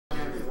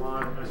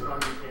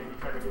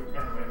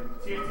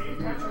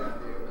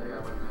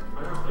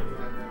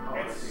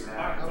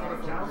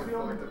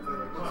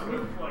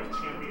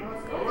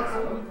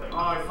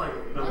Oh, it's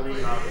like the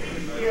lead up.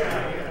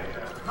 Yeah.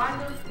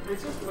 Kind of.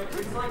 It's just like,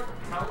 it's like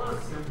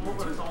hella simple,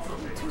 but it's also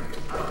big. I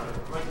don't know.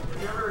 Like,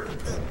 if you ever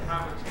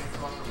have a chance to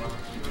watch a rubber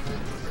shoot,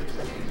 it's pretty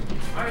cool.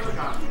 I mean, look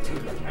out.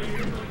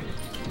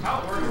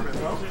 How it works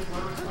is, well, just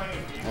literally playing a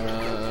game.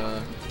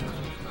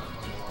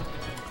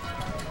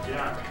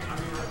 Yeah. I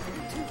mean,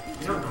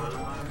 you don't know the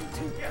line.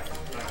 Yeah.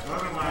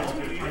 Northern Line is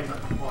just playing the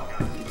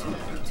Blackout. So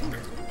that's what I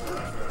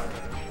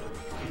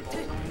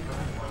did.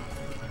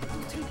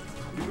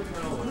 You would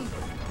know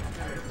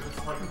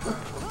it's like, I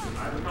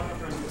have a couple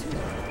friends who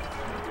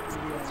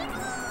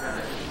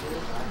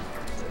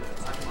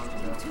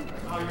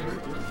oh, you're good.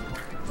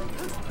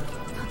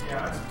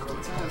 Yeah, it's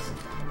really nice.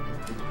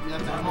 You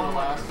have to have the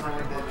last one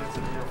that is a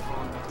real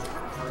fun.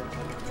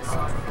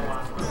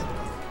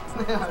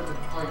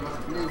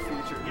 New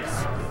feature. Yeah.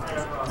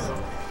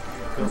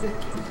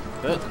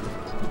 Good.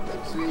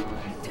 Sweet.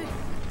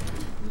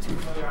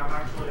 Yeah, I'm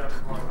actually at the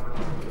point where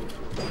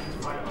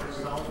fight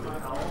yourself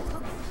with health.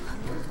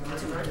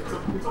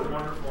 It's a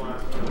wonderful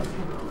app.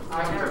 I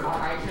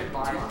should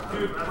buy it.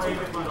 Dude, play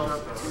with me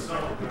is so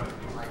good.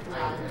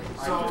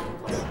 So,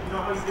 you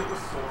know how you get the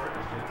sword in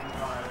the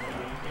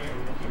game?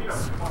 You need a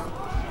fucking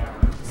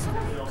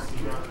camera. You'll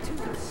see that.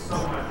 It's so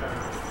much better.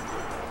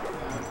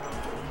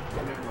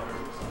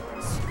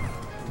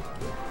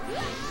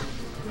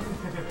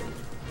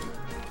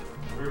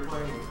 We were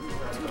playing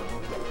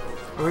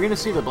Are we gonna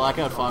see the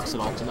Blackout Fox at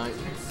all tonight?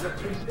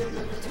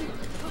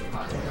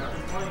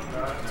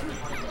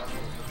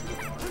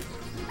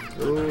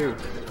 Ooh.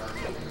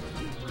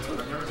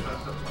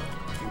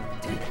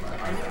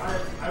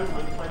 I would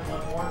play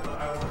one more, but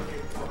I want to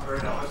get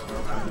 $100 for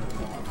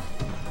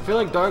I feel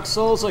like Dark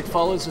Souls like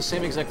follows the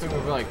same exact thing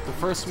where like the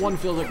first one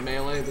feels like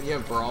melee, then you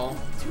have Brawl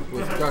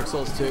with Dark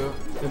Souls 2,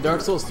 and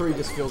Dark Souls 3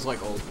 just feels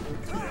like old.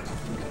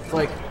 It's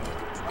like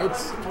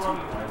it's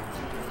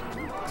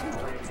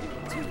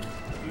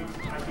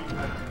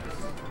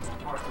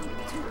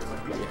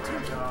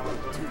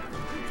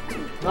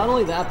not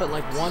only that, but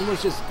like one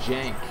was just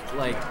jank.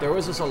 Like there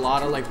was just a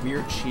lot of like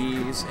weird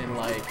cheese, and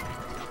like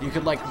you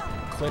could like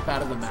clip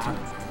out of the map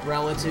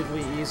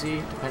relatively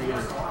easy depending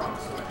on.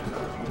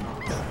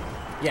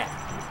 Yeah.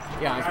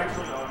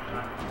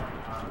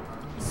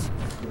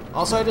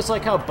 Also, I just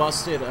like how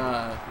busted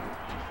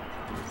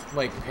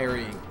like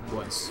parrying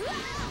was.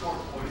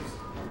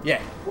 Yeah.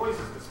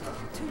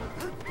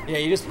 Yeah,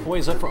 you just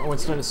poise up for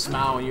instead of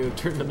Smough and you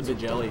turn them into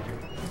jelly.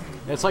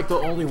 It's like the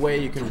only way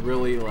you can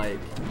really like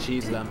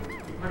cheese them.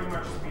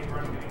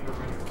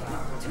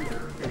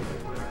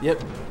 Yep.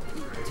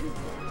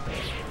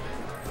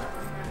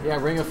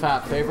 Yeah, Ring of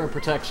Fat, favor and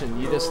protection.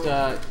 You just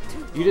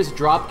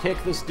drop kick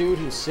this dude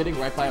who's sitting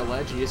right by a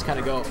ledge. You just kind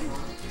of go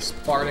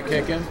Sparta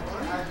kick him,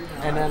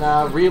 and then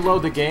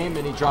reload the game,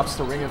 and he drops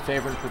the Ring of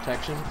Favor and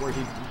Protection where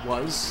he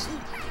was.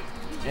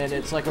 And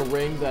it's like a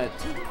ring that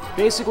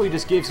basically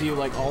just gives you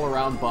like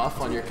all-around buff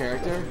on your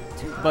character,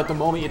 but the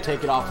moment you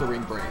take it off, the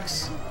ring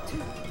breaks.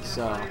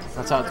 So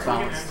that's how it's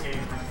balanced.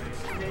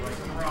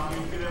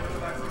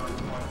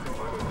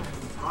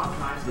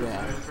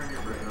 Yeah.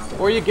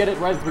 Or you get it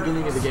right at the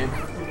beginning of the game,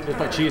 just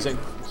by cheesing.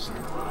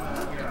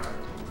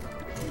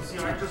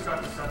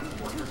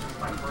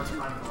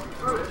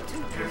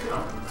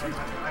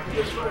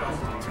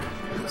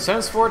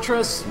 Sense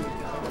Fortress,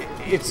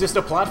 it's just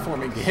a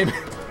platforming game.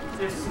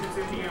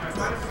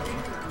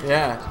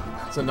 Yeah,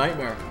 it's a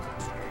nightmare.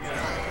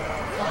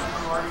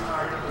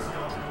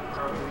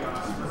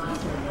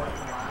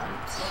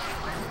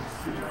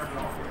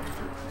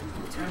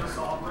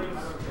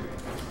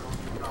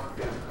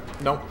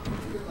 Nope.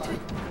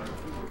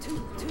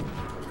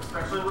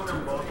 Especially when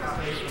they're both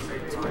happening at the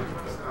same time.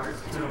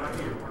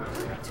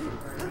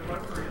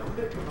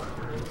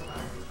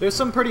 There's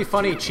some pretty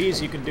funny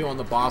cheese you can do on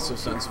the boss of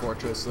Sense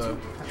Fortress, though.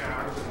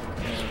 Yeah.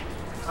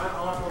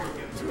 I'll have to look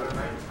into it. I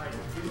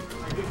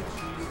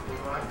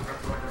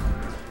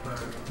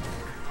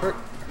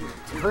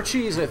think her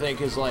cheese, I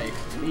think, is like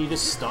you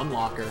just stun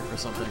lock her or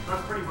something.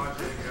 That's pretty much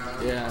it,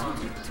 yeah. Yeah.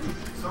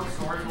 So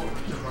sorry for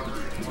the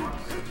rubber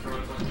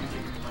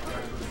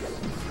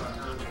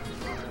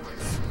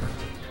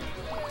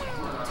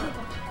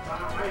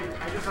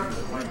I just have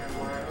to like it.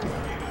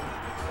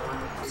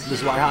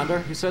 This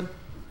Zweihander, you said?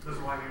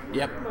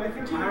 Yep. I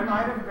think you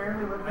might have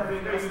barely looked at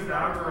it.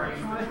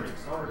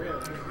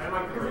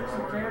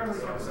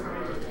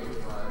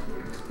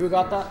 Who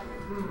got that?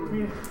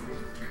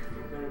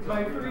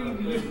 My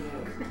freebie.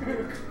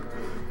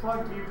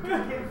 Fuck you.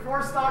 Get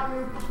 4 stock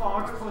move for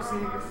Fox,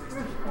 pussy.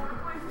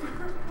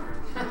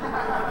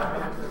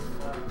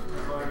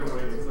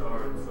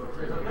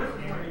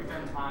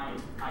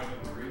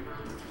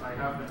 I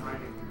have been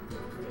hiding.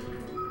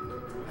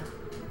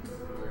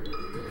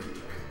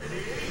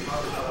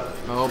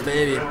 Oh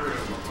baby,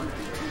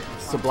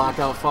 it's the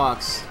Blackout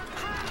Fox.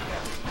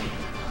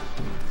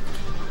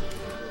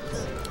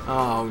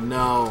 Oh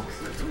no.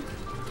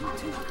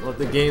 Let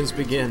the games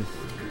begin.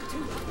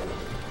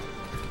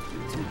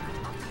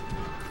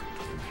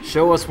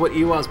 Show us what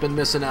Ewa's been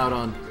missing out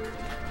on.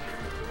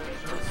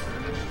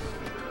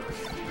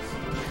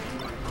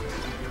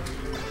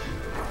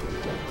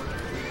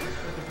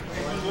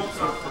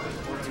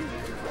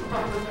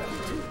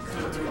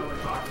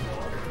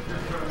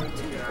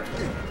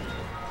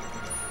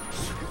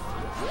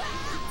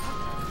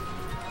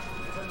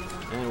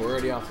 And we're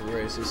already off the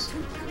races.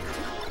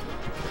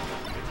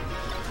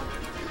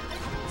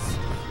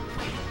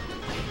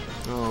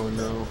 Oh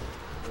no.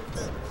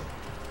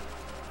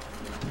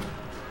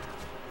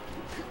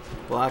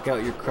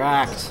 Blackout, you're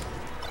cracked.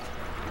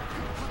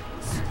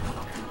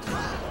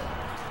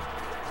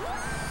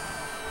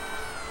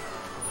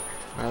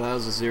 Alright, that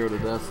was a 0 to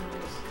death.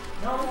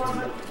 No, it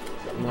wasn't.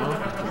 No?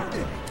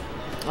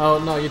 Oh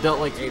no, you dealt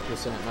like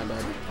 8%, my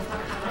bad.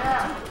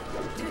 Yeah.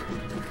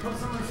 Put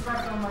some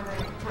respect on my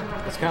name.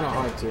 It's kind of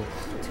hard to.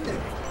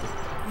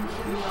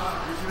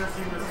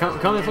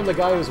 Coming from the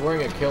guy who's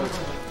wearing a kilt.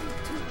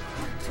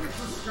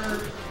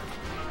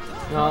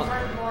 No.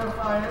 Try to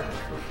glorify it.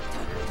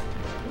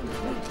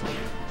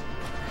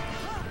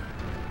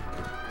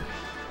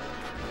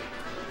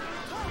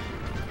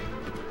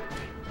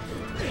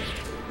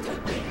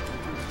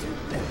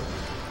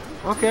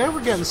 Okay,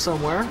 we're getting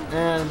somewhere.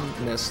 And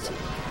missed.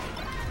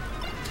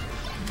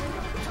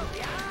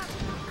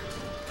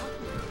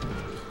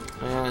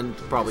 And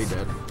probably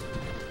dead.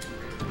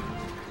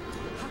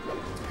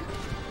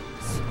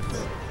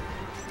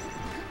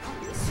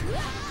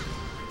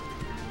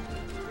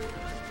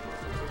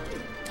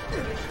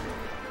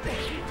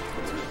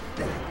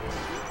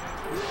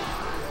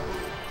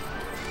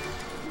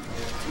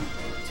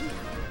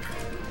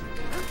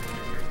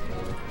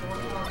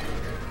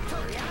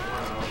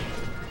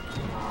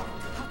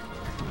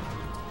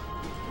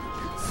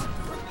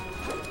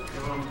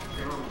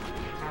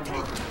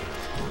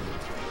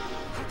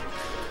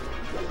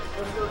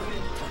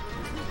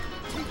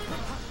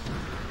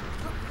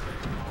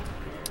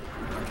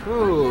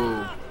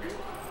 Ooh.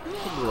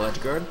 Little edge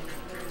guard.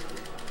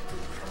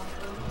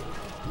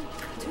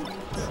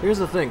 Here's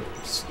the thing.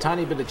 Just a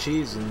tiny bit of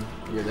cheese and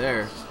you're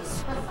there.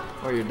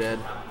 Or you're dead.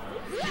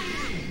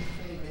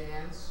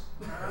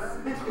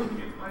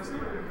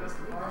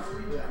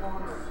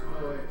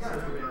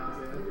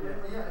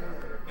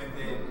 And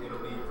then it'll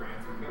be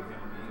France with him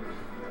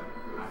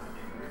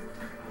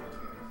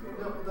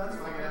That's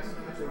my guess.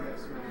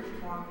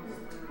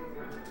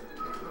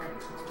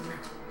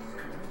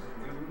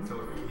 So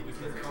he just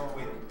gets called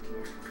with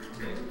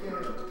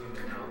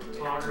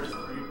Progress 3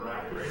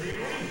 bracket.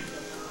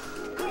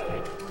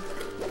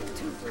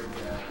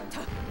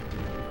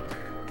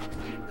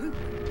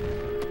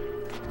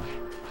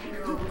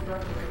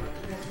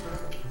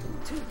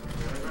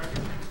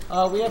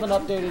 We haven't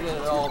updated it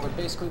at all, but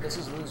basically this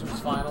is losers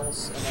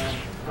finals, and then,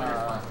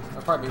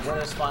 pardon me,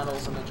 winners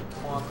finals, and then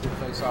Jcklonk will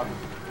face off.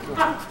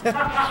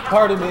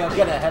 Pardon me, I'm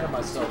getting ahead of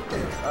myself.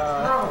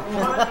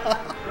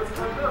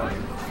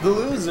 The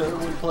loser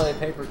would play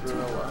Paper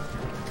Gorilla,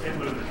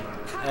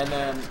 and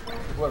then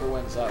whoever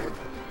wins that would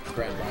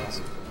grand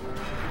finals.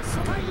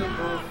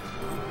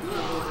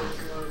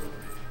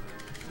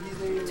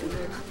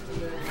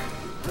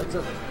 That's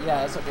okay. Yeah,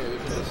 that's okay. We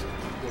can just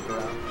look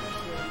around.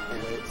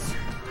 We'll wait.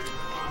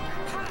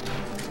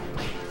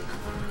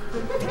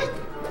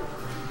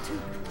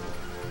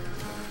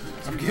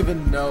 I'm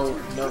giving no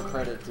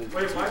credit to.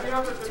 Wait, why do you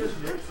have to finish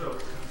Nick so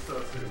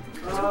soon?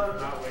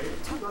 Not wait.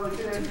 So they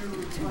can do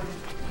Me too.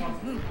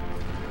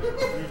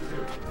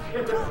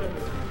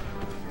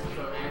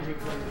 So Andrew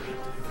plays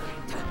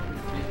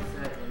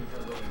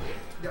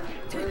Yeah,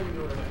 there you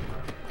go.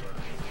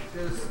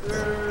 Because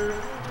they're...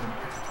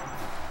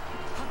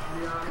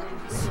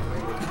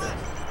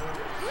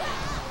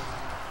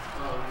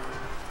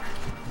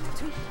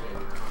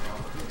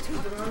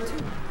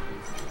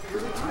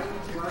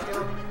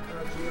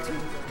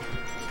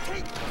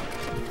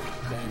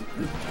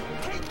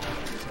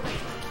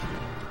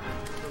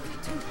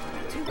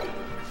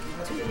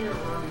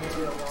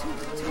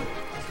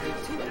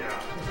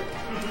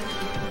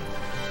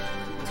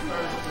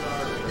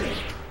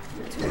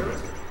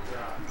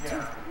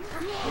 Yeah,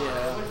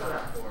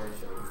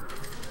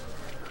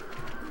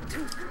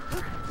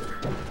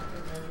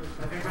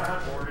 I think I had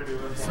more to do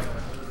with in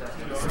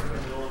the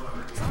middle of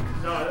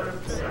everything. No, there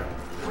was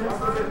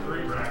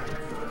 3 brackets.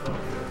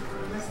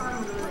 Next time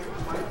we're going to make a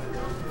fight to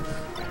go.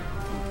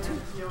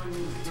 You only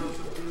need to go to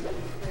the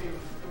thing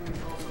and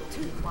also to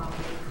the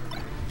final.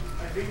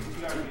 I think you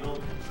got a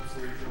yield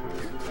solution where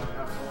you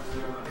have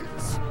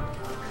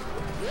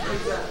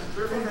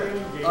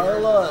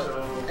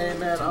Hey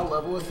man, I'll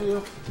level with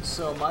you.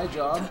 So my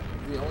job,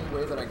 the only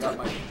way that I got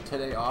my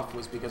today off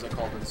was because I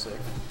called in sick.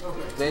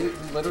 Okay. They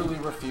literally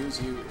refuse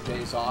you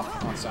days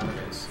off on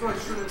Saturdays. So I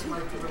shouldn't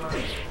like give it up.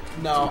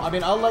 No, I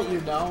mean I'll let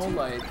you know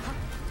like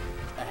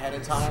ahead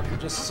of time.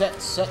 Just set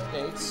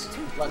dates.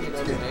 Let me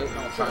know the date, and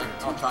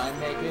I'll try and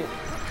make it.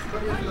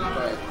 But if not,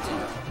 But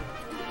yeah.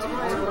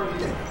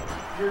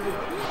 you're good.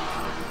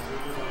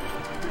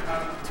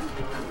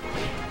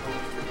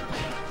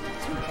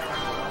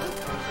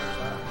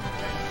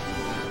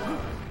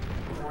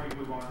 Before you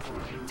move on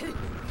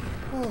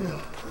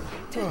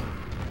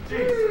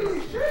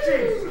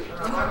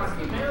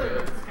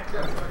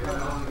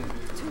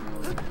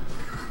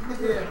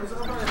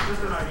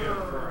Just an idea.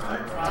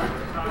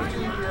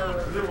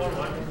 Is it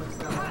 1-1?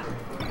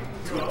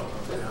 2-0?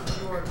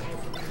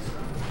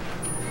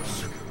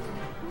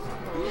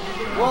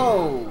 Whoa!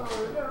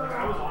 Like, I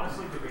was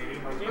honestly debating.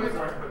 My game is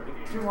where I put the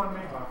game. 2-1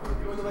 make.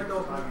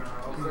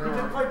 He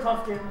did play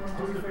tough game,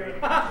 to be fair.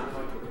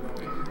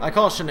 I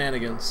call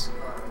shenanigans.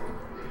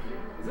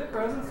 Is it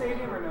Frozen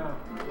Stadium or no?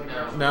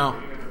 No.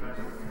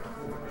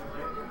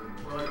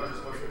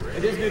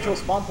 It is neutral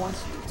spawn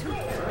points.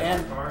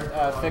 And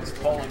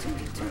fixed bowling.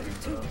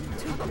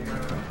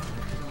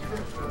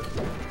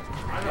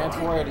 And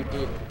 480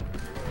 deep.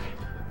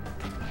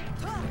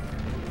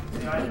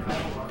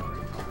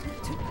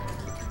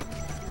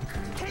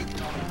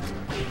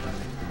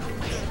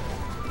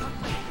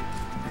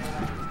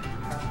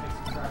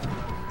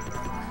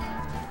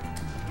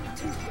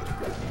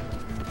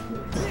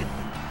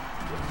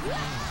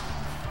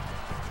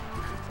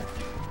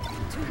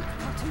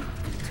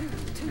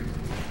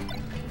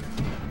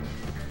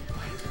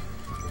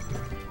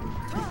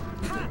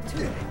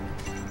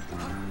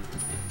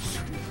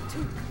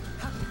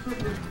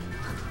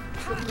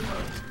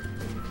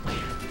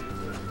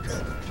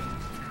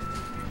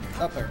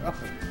 Up there, up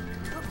there.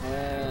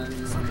 And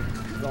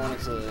going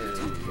into...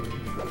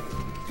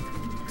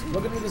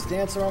 Look at me just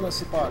dance around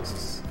those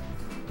boxes.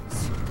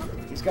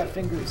 He's got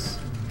fingers.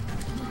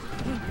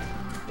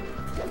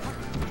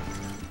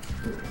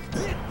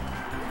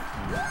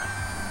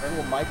 A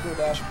little micro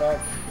dash back.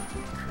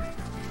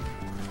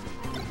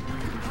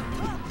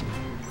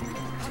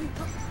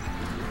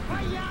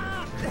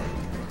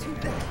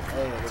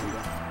 Hey, there we go.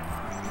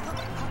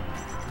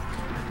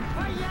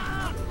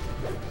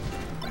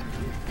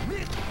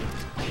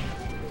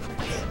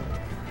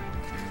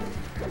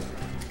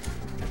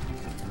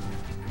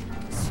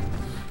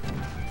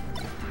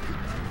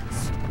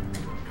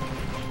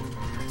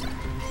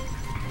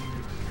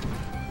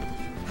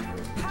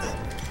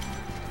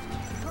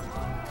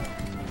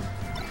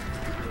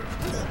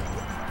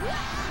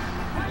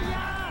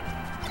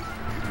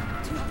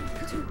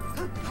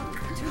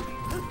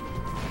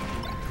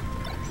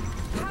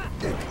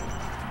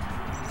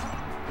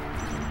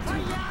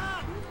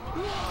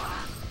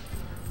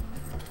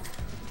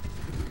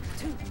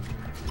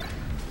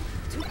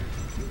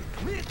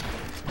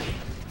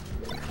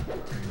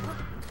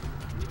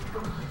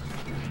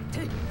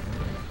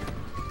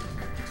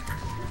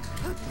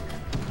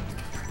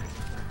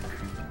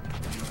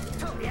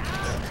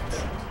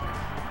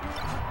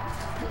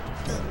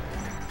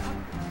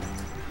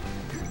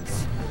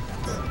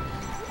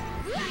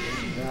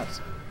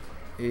 That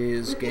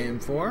is game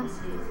 4.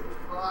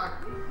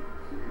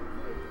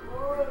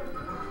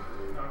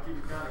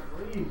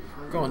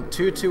 Going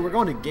 2-2. We're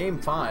going to game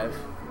 5.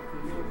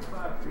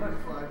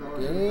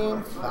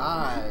 Game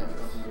 5.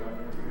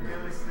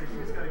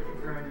 Realistically, gotta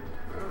keep grinding.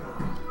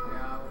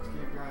 Yeah, let's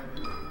keep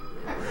grinding.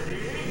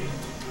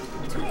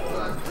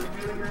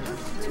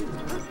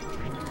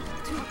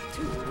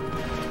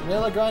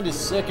 Melee grind is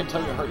sick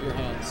until you hurt your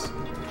hands.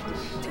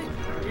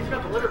 He's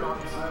got the litter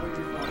box.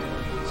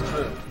 It's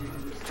true.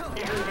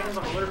 Can't hurt your hands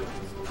on the litter box.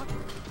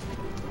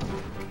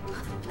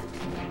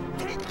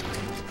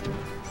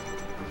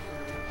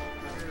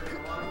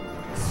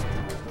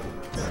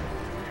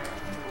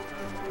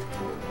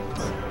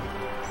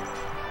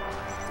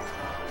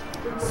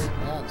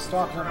 And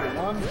stock number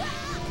 1.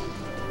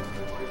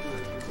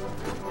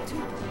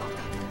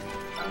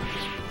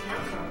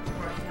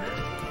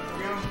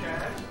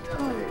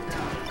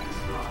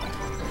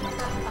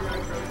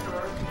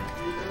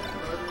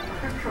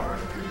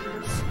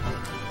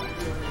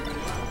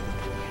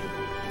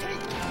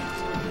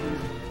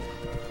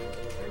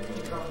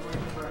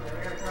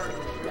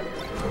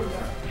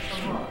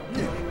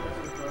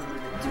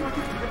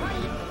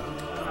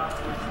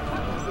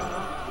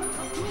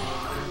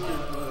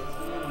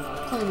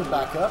 Clean it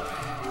back up.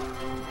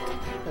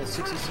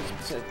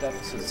 66%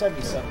 deficit,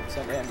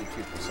 77%, and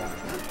 82%.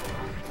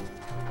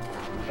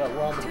 But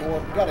we're on the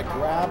board. We got a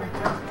grab,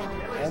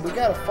 and we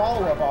got a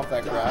follow-up off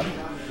that grab.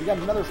 We got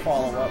another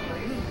follow-up.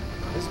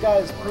 This guy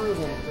has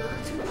proven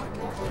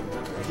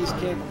he's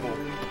capable.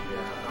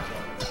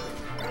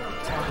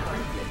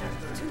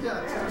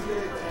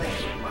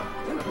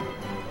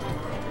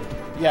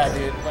 Yeah,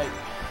 dude, like,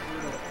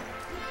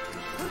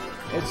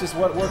 it's just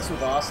what works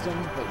with Austin,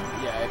 but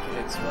yeah,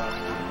 it's rough.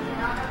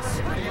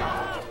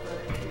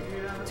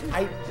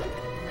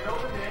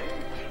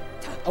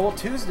 Oh, well,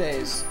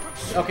 Tuesdays.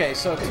 Okay,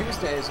 so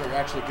Tuesdays are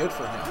actually good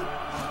for him.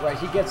 Right,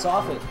 he gets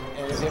off it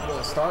and is able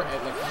to start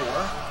at like 4.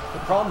 The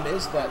problem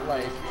is that,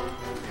 like,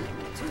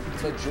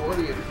 the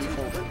majority of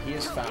people that he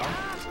has found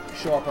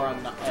show up around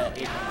 8 or 9.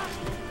 Yeah.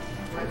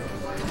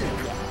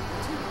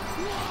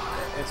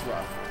 It's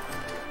rough.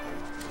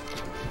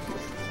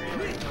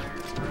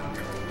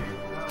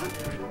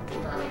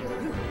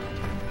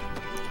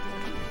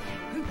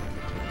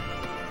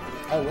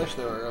 I wish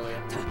they were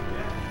earlier.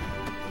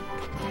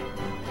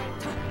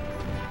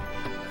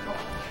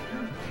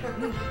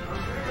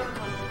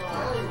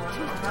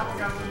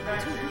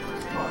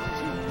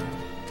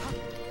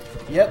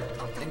 Yep.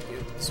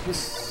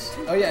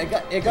 Oh yeah,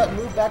 it got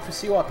moved back for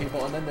Siwa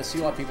people, and then the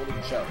Siwa people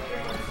didn't show.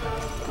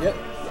 Yep.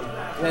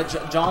 Yeah,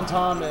 John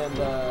Tom and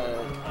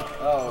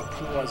oh,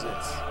 who was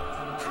it?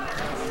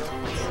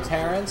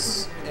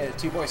 Terrence,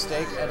 T-Boy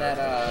Steak, and then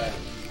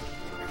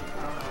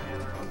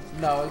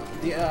no,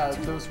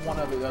 there was one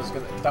other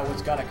that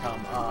was gonna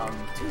come.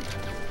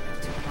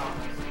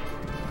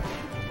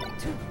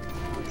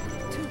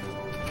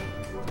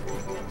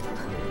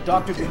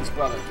 Dr. Doom's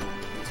brother.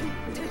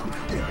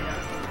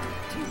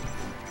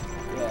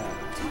 Yeah.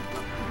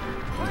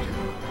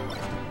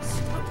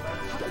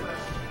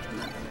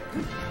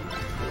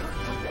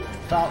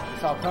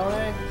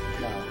 Falcone?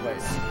 No,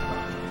 wait.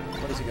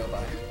 What does he go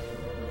by?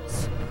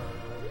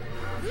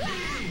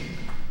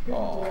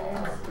 Oh.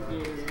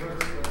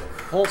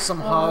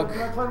 Wholesome hug.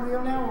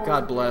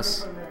 God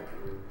bless.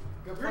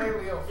 Go play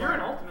Leo. You're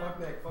an ultimate. Fuck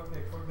Nick. Fuck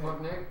Nick. Fuck Nick.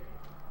 Fuck Nick.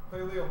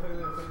 Play Leo. Play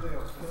Leo. Play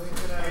Leo.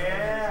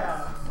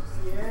 Yeah.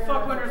 Yeah.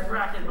 Fuck winner's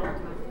bracket and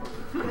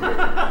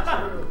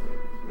ultimate.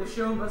 The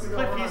show must go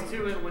Put on. these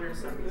two in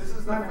winner's semis. This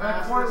is the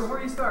fastest.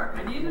 Before you start,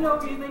 I need to know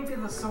what you think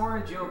of the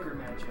Sora Joker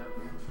matchup.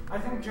 I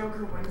think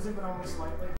Joker wins it, but only slightly.